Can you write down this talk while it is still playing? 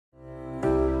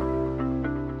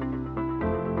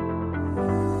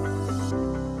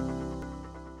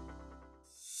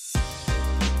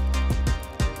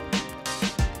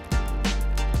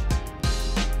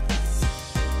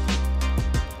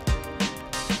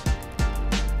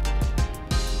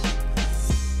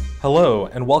Hello,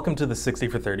 and welcome to the 60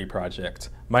 for 30 project.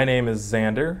 My name is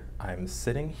Xander. I'm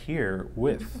sitting here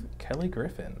with Kelli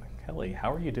Griffin. Kelli,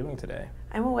 how are you doing today?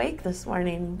 I'm awake this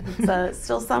morning. It's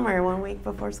still summer, 1 week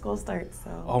before school starts.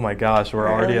 So. Oh my gosh, we're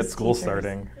already at school teachers.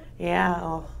 starting.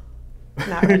 Yeah, I'm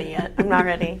not ready yet. I'm not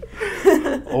ready.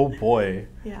 Oh boy.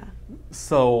 Yeah.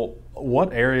 So,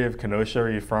 what area of Kenosha are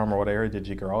you from, or what area did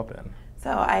you grow up in? So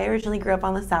I originally grew up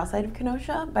on the south side of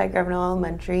Kenosha by Griffin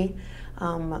Elementary.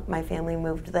 My family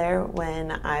moved there when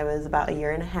I was about a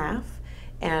year and a half,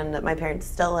 and my parents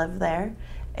still live there.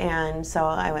 And so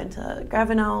I went to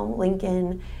Griffin,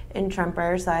 Lincoln, and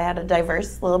Tremper, so I had a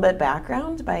diverse little bit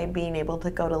background by being able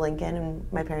to go to Lincoln,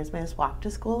 and my parents made us walk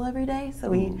to school every day. So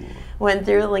we went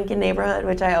through the Lincoln neighborhood,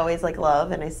 which I always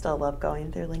love, and I still love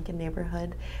going through Lincoln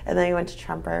neighborhood. And then I went to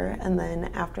Tremper, and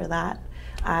then after that,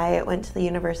 I went to the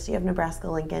University of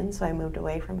Nebraska-Lincoln, so I moved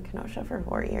away from Kenosha for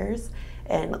 4 years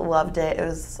and loved it. It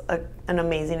was an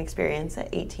amazing experience at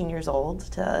 18 years old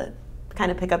to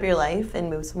kind of pick up your life and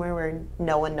move somewhere where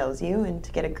no one knows you and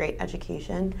to get a great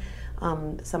education.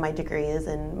 So my degree is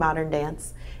in modern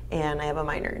dance, and I have a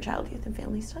minor in child, youth, and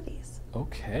family studies.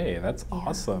 Okay, that's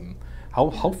awesome. How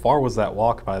far was that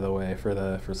walk, by the way,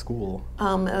 for school? It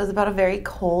was about a very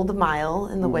cold mile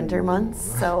in the winter months.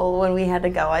 So when we had to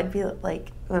go, I'd be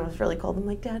like, when it was really cold, I'm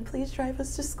like, Dad, please drive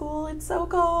us to school. It's so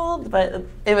cold. But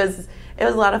it was a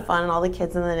lot of fun. And all the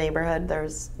kids in the neighborhood,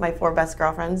 there's my 4 best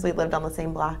girlfriends. We lived on the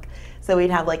same block. So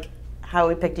we'd have how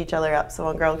we picked each other up. So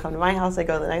one girl would come to my house, I'd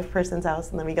go to the next person's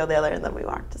house, and then we go the other, and then we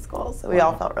walk to school. So we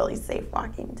all felt really safe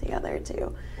walking together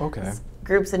too. Okay.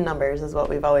 Groups and numbers is what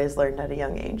we've always learned at a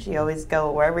young age. You always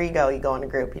go, wherever you go in a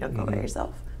group. You don't go by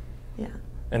yourself. Yeah.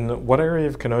 And what area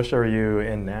of Kenosha are you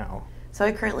in now? So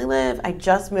I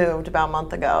just moved about a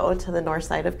month ago to the north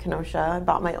side of Kenosha. I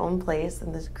bought my own place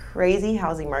in this crazy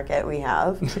housing market we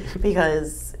have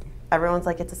because everyone's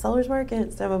like, it's a seller's market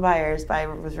instead of a buyer's. But I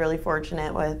was really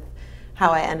fortunate with how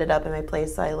I ended up in my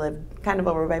place. So I lived kind of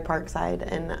over by Parkside,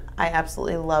 and I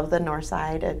absolutely love the north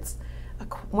side. It's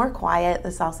more quiet.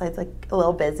 The south side's a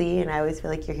little busy, and I always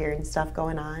feel like you're hearing stuff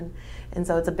going on. And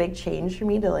so it's a big change for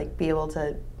me to be able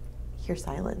to hear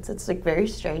silence. It's very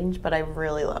strange, but I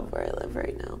really love where I live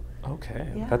right now. Okay,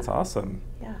 Yeah. that's awesome.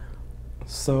 Yeah.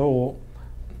 So,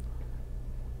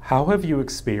 how have you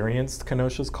experienced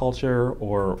Kenosha's culture,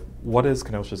 or what is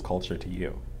Kenosha's culture to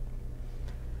you?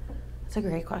 That's a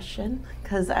great question,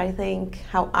 because I think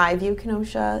how I view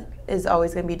Kenosha is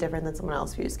always going to be different than someone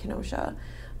else views Kenosha.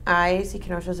 I see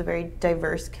Kenosha as a very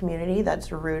diverse community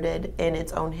that's rooted in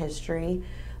its own history,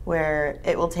 where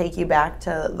it will take you back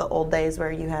to the old days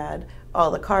where you had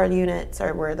all the car units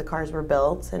or where the cars were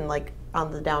built, and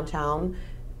on the downtown,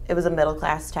 it was a middle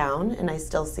class town, and I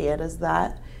still see it as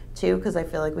that too, because I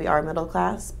feel like we are middle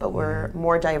class, but we're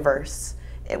more diverse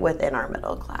within our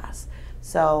middle class.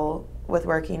 So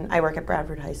I work at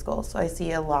Bradford High School, so I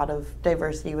see a lot of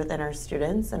diversity within our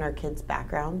students and our kids'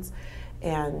 backgrounds,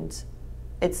 and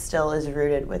it still is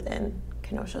rooted within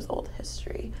Kenosha's old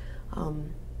history.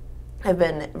 I've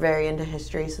been very into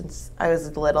history since I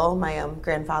was little. My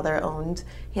grandfather owned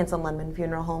Hanson Lendman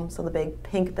Funeral Home, so the big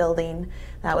pink building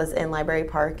that was in Library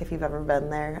Park, if you've ever been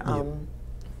there.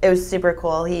 It was super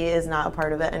cool. He is not a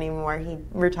part of it anymore. He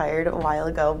retired a while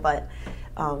ago, but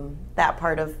that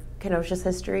part of Kenosha's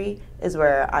history is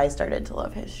where I started to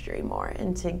love history more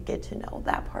and to get to know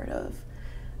that part of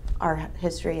our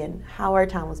history and how our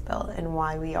town was built and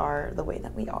why we are the way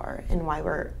that we are and why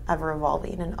we're ever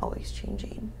evolving and always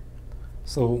changing.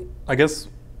 So I guess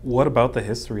what about the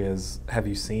history have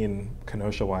you seen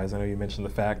Kenosha-wise? I know you mentioned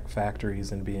the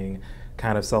factories and being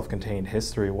kind of self-contained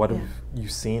history. What have you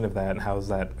seen of that, and how has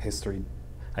that history,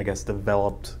 I guess,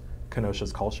 developed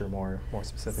Kenosha's culture more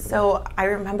specifically? So I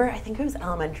remember, I think it was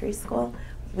elementary school.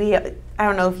 I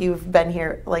don't know if you've been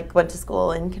here, went to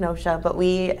school in Kenosha, but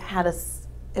we had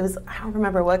I don't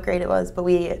remember what grade it was, but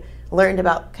we learned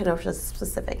about Kenosha's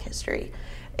specific history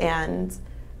and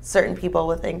certain people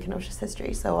within Kenosha's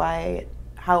history. So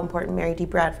how important Mary D.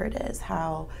 Bradford is,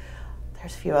 how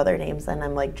there's a few other names and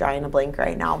I'm drawing a blank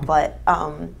right now, but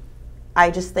I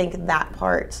just think that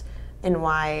part and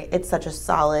why it's such a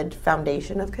solid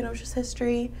foundation of Kenosha's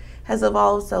history has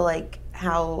evolved. So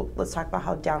let's talk about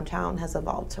how downtown has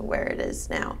evolved to where it is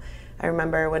now. I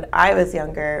remember when I was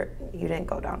younger, you didn't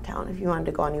go downtown. If you wanted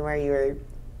to go anywhere, you were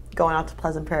going out to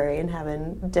Pleasant Prairie and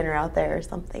having dinner out there or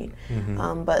something.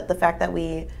 But the fact that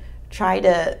we try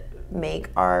to make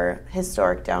our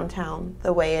historic downtown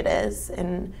the way it is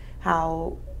and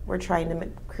how we're trying to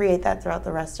create that throughout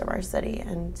the rest of our city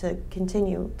and to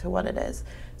continue to what it is.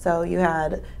 So you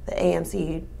had the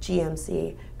AMC,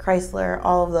 GMC, Chrysler,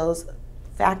 all of those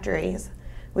factories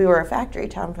we were a factory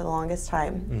town for the longest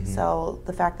time. Mm-hmm. So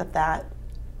the fact that that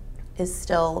is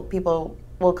still, people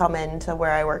will come into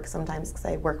where I work sometimes because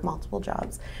I work multiple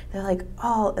jobs. They're like,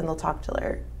 oh, and they'll talk to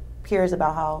their peers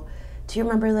about how, do you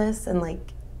remember this? And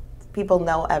like, people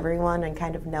know everyone and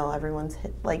kind of know everyone's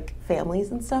like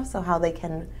families and stuff, so how they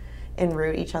can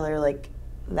enroot each other like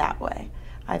that way,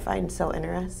 I find so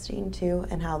interesting too,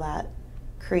 and how that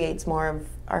creates more of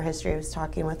our history. I was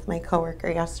talking with my coworker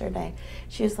yesterday.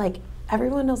 She was like,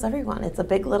 everyone knows everyone. It's a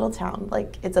big little town.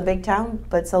 Like, it's a big town,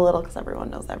 but so little because everyone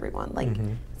knows everyone. Like,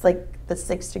 mm-hmm. It's like the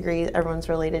 6 degrees. Everyone's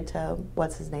related to,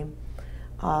 what's his name?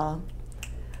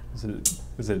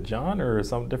 Is it John or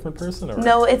some different person? Or?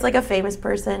 No, it's like a famous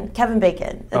person, Kevin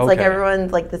Bacon. It's like everyone,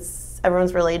 like this,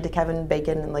 everyone's related to Kevin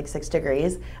Bacon in like 6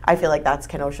 degrees. I feel like that's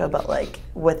Kenosha, but like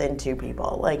within 2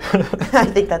 people. Like, I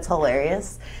think that's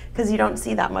hilarious because you don't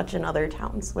see that much in other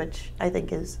towns, which I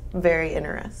think is very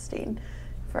interesting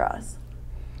for us.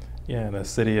 Yeah, in a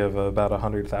city of about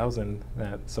 100,000,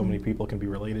 that so many people can be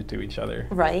related to each other.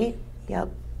 Right. Yep.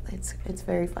 It's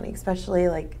very funny, especially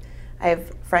like I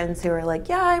have friends who are like,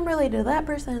 yeah, I'm related to that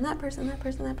person, and that person, that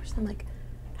person, that person. I'm like,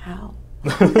 how?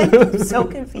 I'm so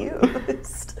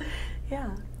confused.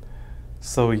 Yeah.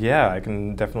 So yeah, I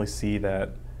can definitely see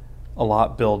that a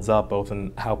lot builds up both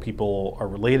in how people are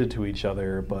related to each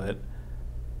other, but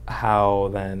how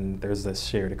then there's this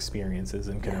shared experiences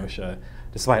in Kenosha,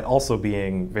 despite also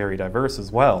being very diverse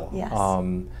as well. Yes.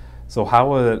 So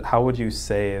how would you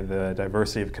say the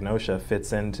diversity of Kenosha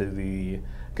fits into the,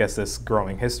 I guess, this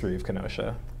growing history of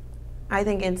Kenosha? I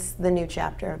think it's the new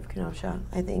chapter of Kenosha.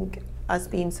 I think us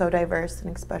being so diverse,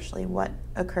 and especially what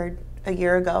occurred a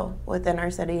year ago within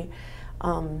our city,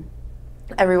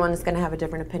 everyone is going to have a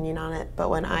different opinion on it. But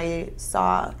when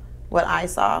what I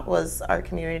saw was our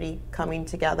community coming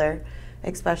together,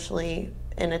 especially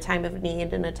in a time of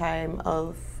need, in a time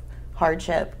of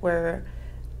hardship, where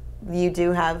you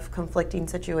do have conflicting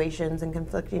situations and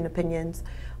conflicting opinions.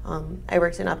 I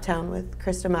worked in Uptown with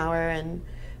Krista Maurer and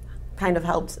kind of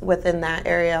helped within that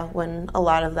area when a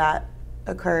lot of that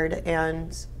occurred.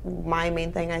 And my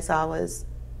main thing I saw was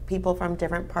people from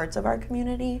different parts of our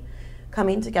community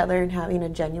coming together and having a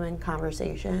genuine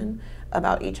conversation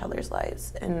about each other's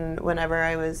lives. And whenever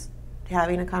I was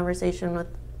having a conversation with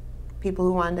people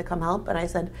who wanted to come help, and I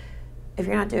said, if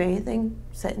you're not doing anything,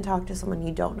 sit and talk to someone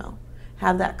you don't know.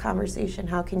 Have that conversation.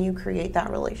 How can you create that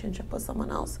relationship with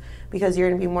someone else? Because you're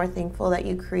going to be more thankful that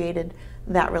you created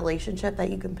that relationship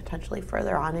that you can potentially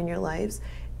further on in your lives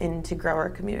and to grow our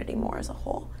community more as a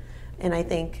whole. And I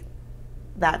think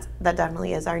that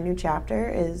definitely is our new chapter,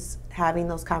 is having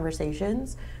those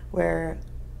conversations where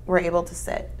we're able to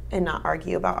sit and not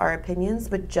argue about our opinions,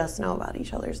 but just know about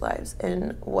each other's lives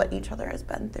and what each other has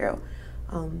been through.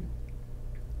 And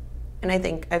I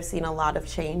think I've seen a lot of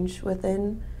change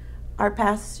within our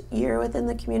past year within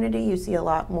the community. You see a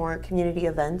lot more community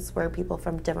events where people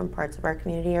from different parts of our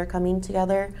community are coming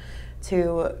together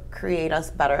to create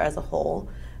us better as a whole.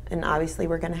 And obviously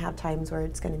we're going to have times where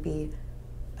it's going to be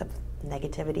a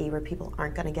negativity, where people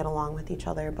aren't going to get along with each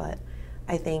other, but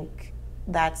I think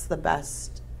that's the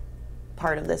best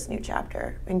part of this new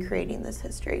chapter in creating this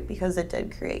history, because it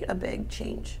did create a big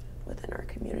change within our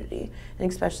community, and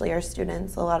especially our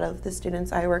students. A lot of the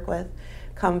students I work with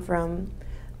come from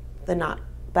the not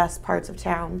best parts of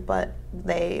town, but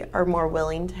they are more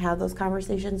willing to have those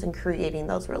conversations and creating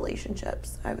those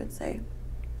relationships, I would say.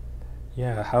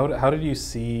 Yeah, how did you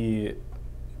see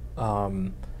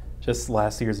just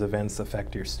last year's events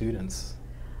affect your students?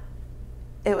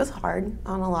 It was hard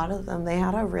on a lot of them. They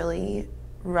had a really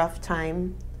rough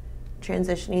time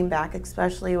transitioning back,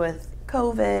 especially with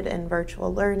COVID and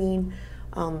virtual learning.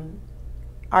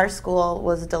 Our school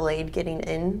was delayed getting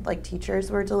in, like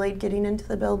teachers were delayed getting into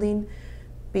the building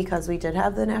because we did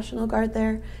have the National Guard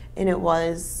there. And it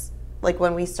was like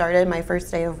when we started my first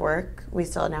day of work, we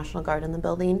still had National Guard in the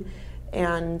building.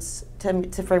 And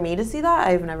for me to see that,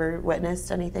 I've never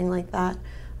witnessed anything like that.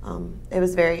 It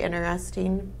was very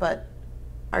interesting, but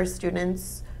our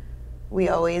students, we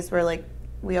always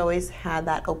had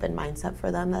that open mindset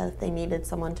for them, that if they needed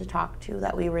someone to talk to,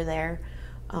 that we were there.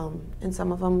 And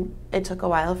some of them, it took a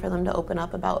while for them to open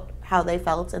up about how they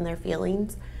felt and their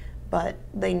feelings, but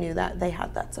they knew that they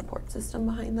had that support system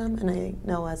behind them. And I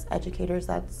know as educators,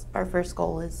 that's our first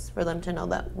goal, is for them to know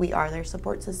that we are their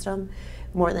support system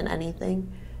more than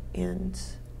anything. And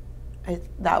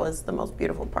that was the most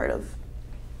beautiful part of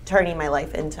turning my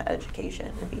life into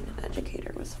education and being an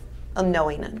educator, was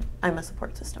knowing I'm a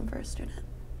support system for a student.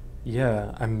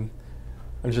 Yeah, I'm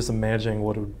just imagining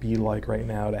what it would be like right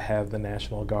now to have the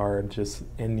National Guard just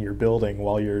in your building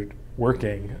while you're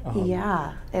working.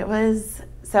 Yeah, it was.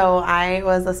 So I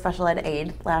was a special ed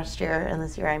aide last year, and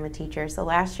this year I'm a teacher. So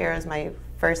last year was my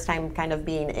first time kind of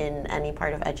being in any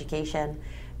part of education,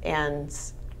 and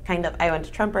kind of I went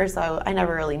to Trumper, so I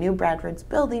never really knew Bradford's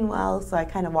building well. So I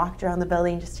kind of walked around the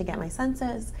building just to get my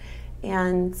senses,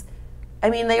 and I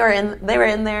mean they were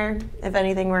in there if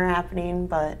anything were happening,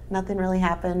 but nothing really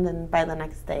happened. And by the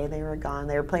next day they were gone.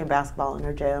 They were playing basketball in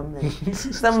our gym, and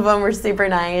some of them were super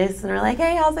nice and were like,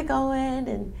 "Hey, how's it going?"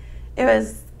 And it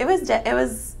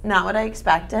was not what I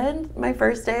expected. My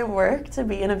first day of work to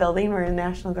be in a building where a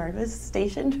National Guard was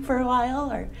stationed for a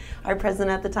while. Our president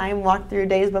at the time walked through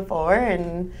days before,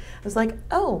 and I was like,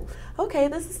 "Oh, okay,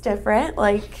 this is different.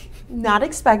 Like, not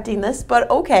expecting this, but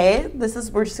okay,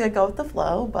 we're just gonna go with the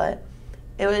flow." But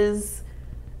it was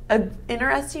an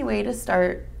interesting way to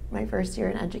start my first year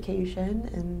in education,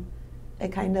 and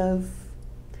it kind of,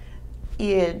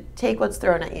 you take what's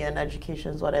thrown at you in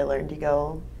education is what I learned. You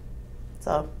go,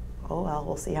 so, oh well,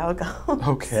 we'll see how it goes.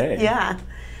 Okay. Yeah.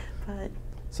 But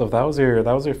so if that was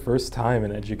your first time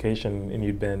in education, and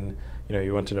you'd been,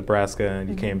 you went to Nebraska and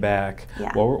you came back.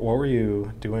 Yeah. What were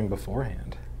you doing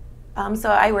beforehand?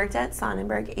 So I worked at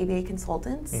Sonnenberg ABA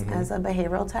Consultants as a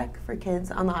behavioral tech for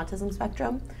kids on the autism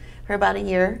spectrum for about a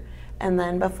year. And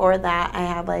then before that, I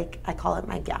had I call it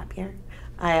my gap year.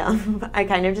 I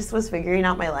kind of just was figuring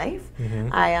out my life.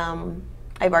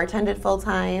 I bartended full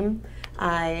time.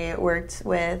 I worked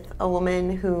with a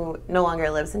woman who no longer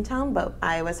lives in town, but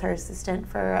I was her assistant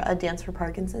for a Dance for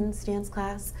Parkinson's dance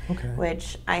class,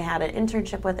 which I had an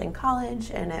internship with in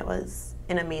college, and it was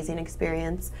an amazing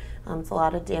experience. It's a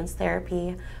lot of dance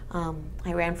therapy.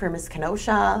 I ran for Miss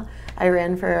Kenosha. I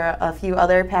ran for a few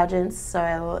other pageants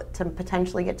to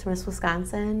potentially get to Miss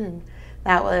Wisconsin, and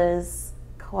that was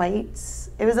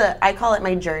I call it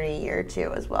my journey year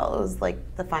too as well. It was like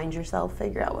the find yourself,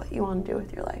 figure out what you want to do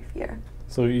with your life year.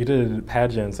 So you did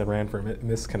pageants and ran for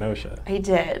Miss Kenosha. I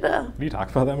did. Can you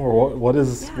talk about that more? What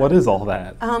is all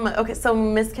that? Okay, so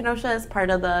Miss Kenosha is part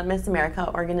of the Miss America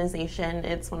organization.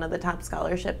 It's one of the top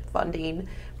scholarship funding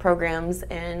programs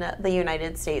in the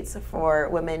United States for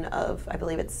women of, I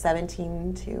believe it's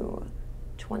 17 to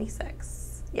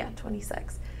 26. Yeah,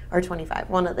 26 or 25,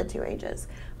 one of the two ages.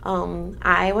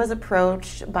 I was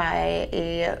approached by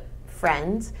a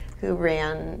friend who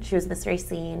she was Miss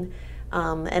Racine,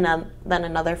 and then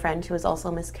another friend who was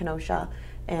also Miss Kenosha,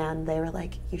 and they were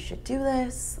like, "You should do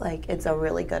this, it's a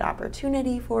really good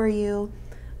opportunity for you."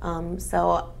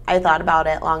 So I thought about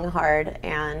it long and hard,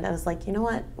 and I was like, you know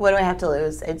what do I have to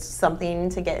lose? It's something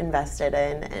to get invested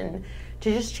in and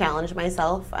to just challenge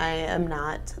myself. I am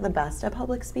not the best at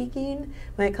public speaking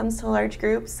when it comes to large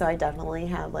groups, so I definitely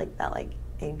have that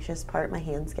anxious part. My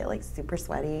hands get super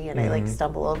sweaty, and I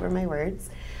stumble over my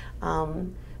words.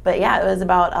 But yeah, it was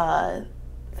about a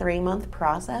 3-month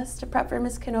process to prep for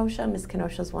Miss Kenosha. Miss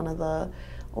Kenosha is one of the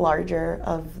larger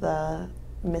of the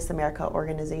Miss America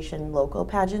organization local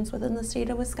pageants within the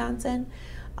state of Wisconsin.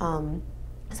 So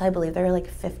I believe there were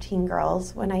 15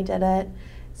 girls when I did it.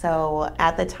 So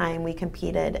at the time we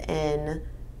competed in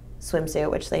swimsuit,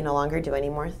 which they no longer do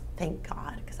anymore, thank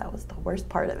God, because that was the worst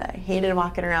part of it. I hated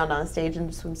walking around on stage in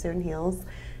swimsuit and heels.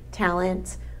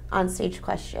 Talent, on-stage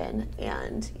question,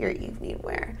 and your evening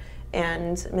wear.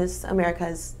 And Miss America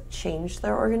has changed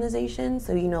their organization,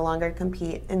 so you no longer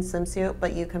compete in swimsuit,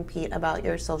 but you compete about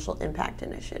your social impact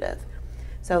initiative.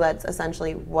 So that's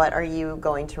essentially, what are you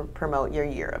going to promote your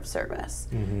year of service?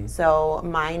 So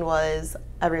mine was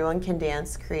everyone can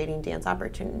dance, creating dance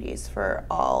opportunities for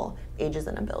all ages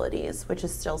and abilities, which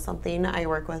is still something I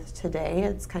work with today.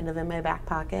 It's kind of in my back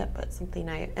pocket, but something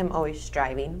I am always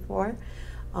striving for.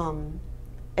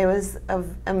 It was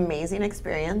an amazing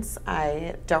experience.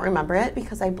 I don't remember it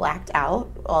because I blacked out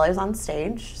while I was on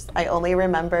stage. I only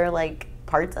remember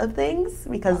parts of things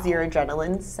because your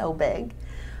adrenaline's so big.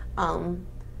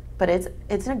 But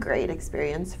it's a great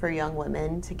experience for young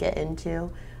women to get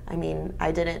into. I mean,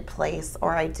 I didn't place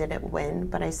or I didn't win,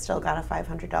 but I still got a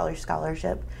 $500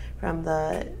 scholarship from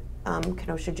the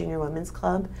Kenosha Junior Women's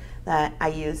Club that I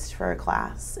used for a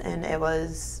class, and it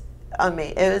was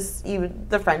amazing.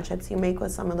 The friendships you make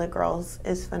with some of the girls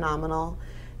is phenomenal,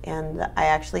 and I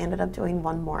actually ended up doing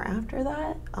one more after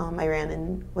that. I ran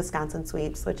in Wisconsin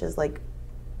Sweeps, which is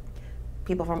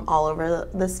people from all over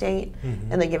the state,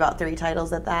 and they give out 3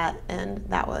 titles at that, and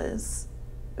that was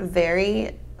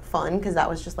very fun because that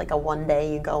was just a one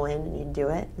day you go in and you do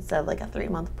it instead of a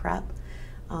 3-month prep.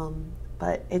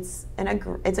 But it's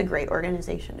a great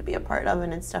organization to be a part of,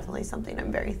 and it's definitely something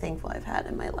I'm very thankful I've had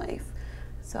in my life.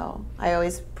 So I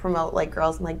always promote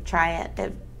girls and try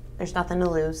it. There's nothing to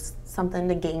lose, something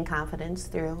to gain confidence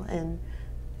through, and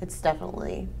it's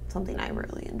definitely something I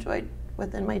really enjoyed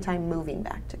within my time moving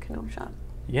back to Kenosha.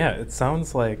 Yeah, it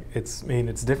sounds like it's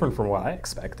different from what I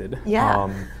expected.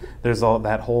 Yeah. There's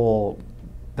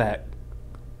that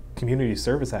community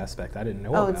service aspect I didn't know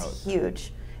about. Oh, it's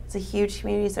huge. It's a huge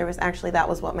community service. Actually, that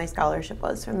was what my scholarship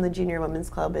was from the Junior Women's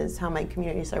Club, is how my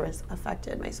community service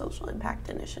affected my social impact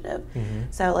initiative.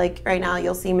 So like right now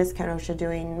you'll see Miss Kenosha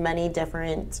doing many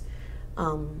different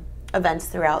events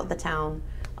throughout the town.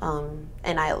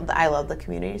 And I love the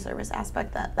community service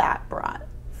aspect that brought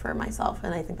for myself,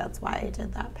 and I think that's why I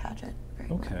did that pageant very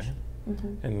much.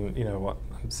 And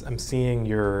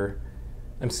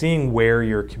I'm seeing where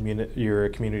your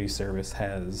community service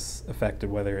has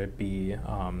affected, whether it be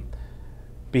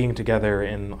being together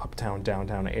in uptown,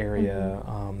 downtown area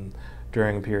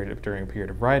during a period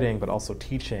of writing, but also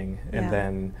teaching, and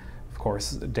then of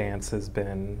course dance has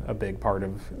been a big part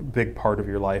of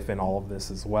your life in all of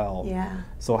this as well. Yeah.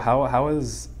 So how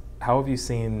have you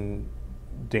seen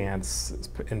dance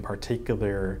in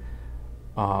particular?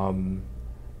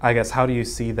 I guess, how do you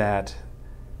see that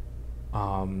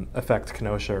affect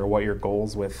Kenosha, or what your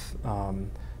goals with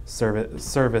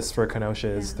service for Kenosha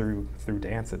is through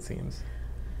dance, it seems?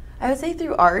 I would say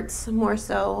through arts more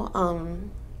so.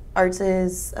 Arts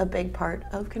is a big part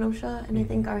of Kenosha, and I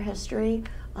think our history.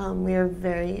 We're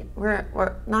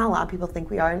not a lot of people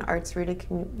think we are an arts-rooted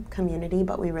community,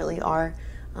 but we really are.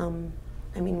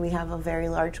 We have a very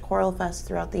large choral fest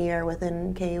throughout the year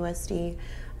within KUSD,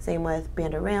 same with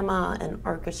Bandorama and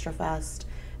Orchestra Fest,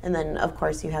 and then of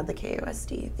course you have the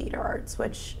KUSD Theater Arts,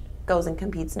 which goes and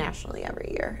competes nationally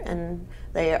every year, and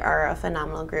they are a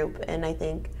phenomenal group. And I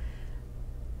think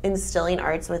instilling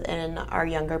arts within our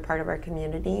younger part of our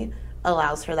community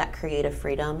allows for that creative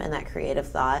freedom and that creative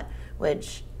thought,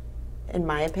 which, in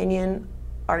my opinion,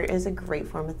 art is a great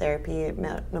form of therapy,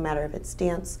 no matter if it's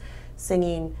dance,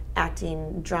 singing,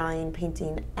 acting, drawing,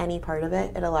 painting, any part of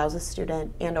it. It allows a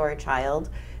student and or a child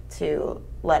to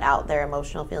let out their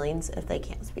emotional feelings if they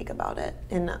can't speak about it.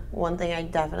 And one thing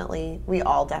we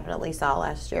all definitely saw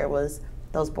last year was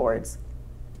those boards,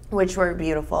 which were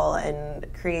beautiful and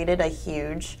created a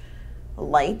huge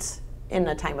light in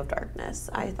a time of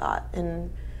darkness, I thought.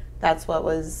 And that's what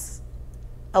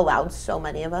allowed so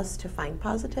many of us to find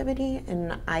positivity.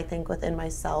 And I think within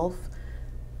myself,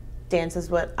 dance is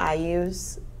what I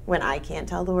use when I can't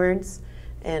tell the words.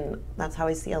 And that's how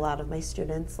I see a lot of my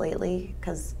students lately,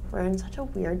 because we're in such a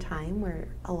weird time where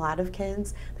a lot of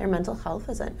kids, their mental health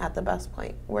isn't at the best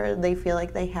point, where they feel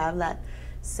like they have that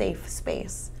safe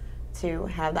space to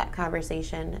have that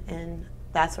conversation. And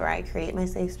that's where I create my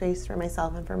safe space for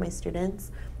myself and for my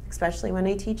students, especially when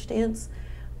I teach dance,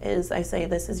 is I say,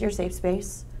 this is your safe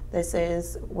space. This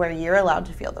is where you're allowed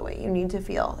to feel the way you need to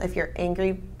feel. If you're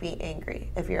angry, be angry.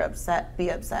 If you're upset, be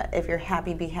upset. If you're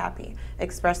happy, be happy.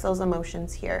 Express those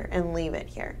emotions here and leave it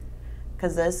here,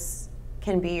 because this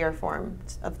can be your form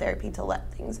of therapy to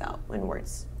let things out when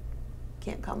words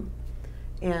can't come.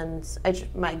 And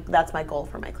that's my goal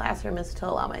for my classroom, is to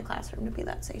allow my classroom to be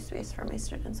that safe space for my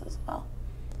students as well.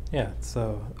 Yeah,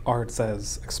 so arts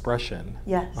as expression.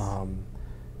 Yes.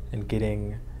 And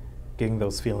getting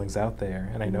those feelings out there.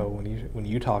 And I know when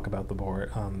you talk about the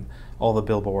board, all the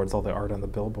billboards, all the art on the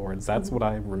billboards, that's what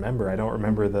I remember. I don't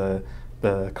remember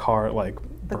the car, like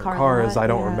the cars. Lot, I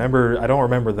don't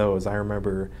remember those. I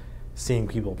remember seeing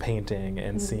people painting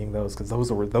and seeing those, because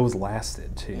those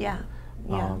lasted too. Yeah.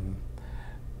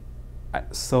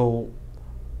 So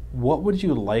what would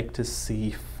you like to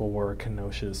see for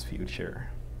Kenosha's future?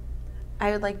 I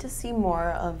would like to see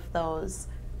more of those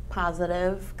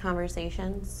positive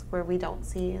conversations where we don't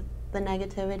see the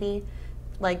negativity.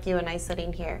 Like you and I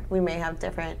sitting here, we may have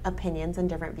different opinions and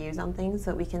different views on things,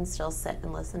 but we can still sit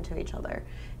and listen to each other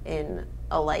in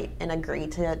a light and agree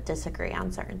to disagree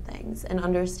on certain things, and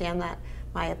understand that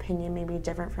my opinion may be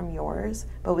different from yours,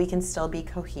 but we can still be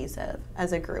cohesive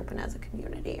as a group and as a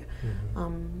community.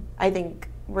 I think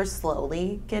we're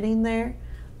slowly getting there.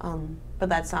 But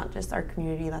that's not just our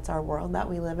community, that's our world that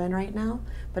we live in right now.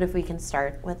 But if we can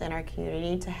start within our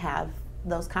community to have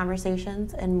those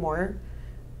conversations and more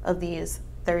of these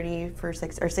 30 for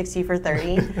 6 or 60 for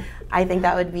 30, I think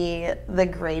that would be the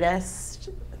greatest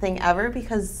thing ever,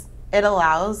 because it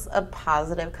allows a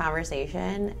positive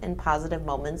conversation and positive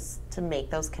moments to make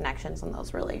those connections and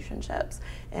those relationships,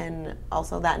 and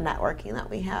also that networking that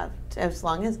we have. If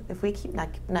we keep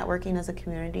networking as a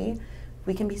community,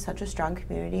 we can be such a strong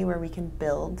community where we can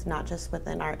build not just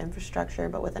within our infrastructure,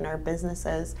 but within our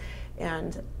businesses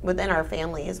and within our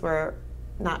families, where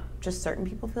not just certain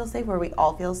people feel safe, where we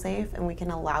all feel safe, and we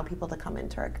can allow people to come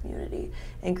into our community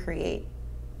and create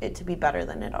it to be better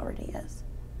than it already is.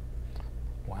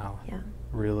 Wow. Yeah.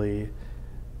 Really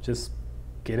just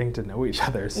getting to know each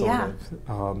other sort Yeah.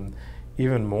 of.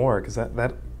 Even more, because that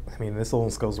I mean, this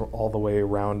almost goes all the way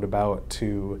roundabout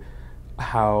to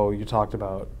how you talked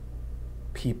about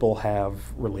people have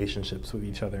relationships with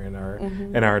each other in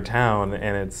our town,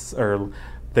 and or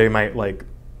they might like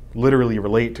literally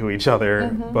relate to each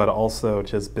other, but also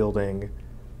just building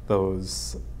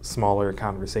those smaller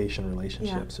conversation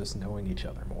relationships, just knowing each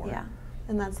other more. Yeah.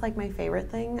 And that's like my favorite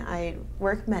thing. I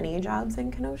work many jobs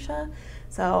in Kenosha.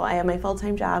 So I have my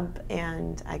full-time job,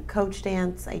 and I coach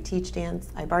dance, I teach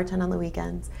dance, I bartend on the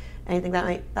weekends. And I think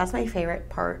that's my favorite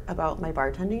part about my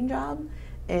bartending job,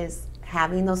 is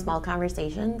having those small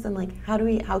conversations and like how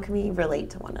can we relate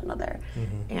to one another.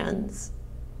 And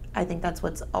I think that's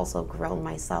what's also grown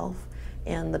myself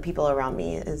and the people around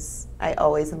me. Is I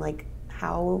always am like,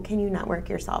 how can you network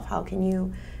yourself? How can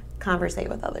you conversate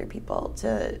with other people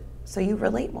so you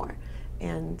relate more?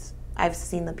 And I've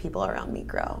seen the people around me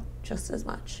grow just as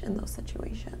much in those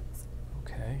situations.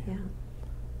 Okay. Yeah.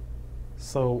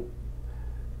 So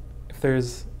if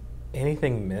there's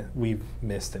anything we've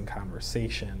missed in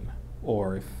conversation,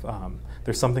 or if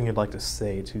there's something you'd like to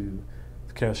say to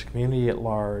the Kenosha community at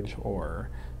large, or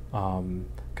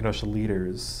Kenosha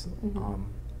leaders,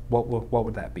 what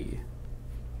would that be?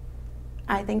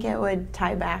 I think it would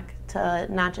tie back to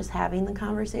not just having the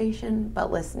conversation,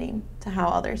 but listening to how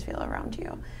others feel around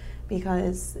you.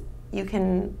 Because you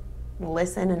can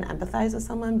listen and empathize with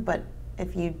someone, but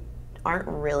if you aren't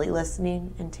really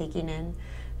listening and taking in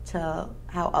to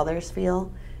how others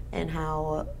feel and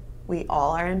how we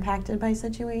all are impacted by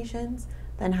situations,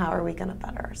 then how are we going to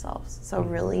better ourselves? So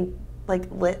really, like,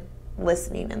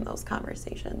 listening in those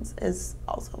conversations is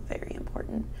also very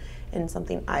important, and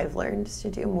something I've learned to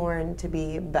do more and to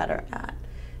be better at.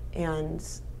 And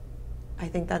I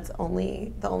think that's the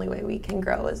only way we can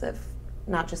grow, is if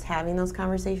not just having those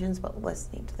conversations, but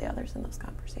listening to the others in those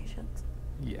conversations.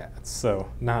 Yeah, so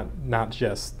not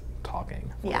just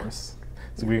talking, of Yeah. course.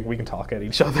 So we can talk at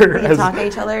each other. We can talk at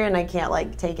each other, and I can't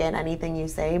like take in anything you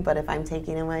say, but if I'm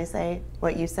taking in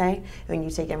what you say, and when you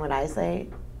take in what I say,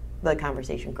 the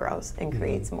conversation grows and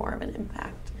creates more of an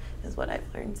impact, is what I've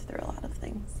learned through a lot of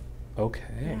things. Okay.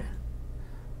 Yeah.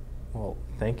 Well,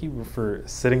 thank you for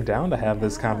sitting down to have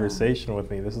this conversation with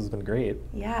me. This has been great.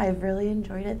 Yeah, I've really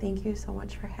enjoyed it. Thank you so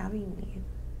much for having me.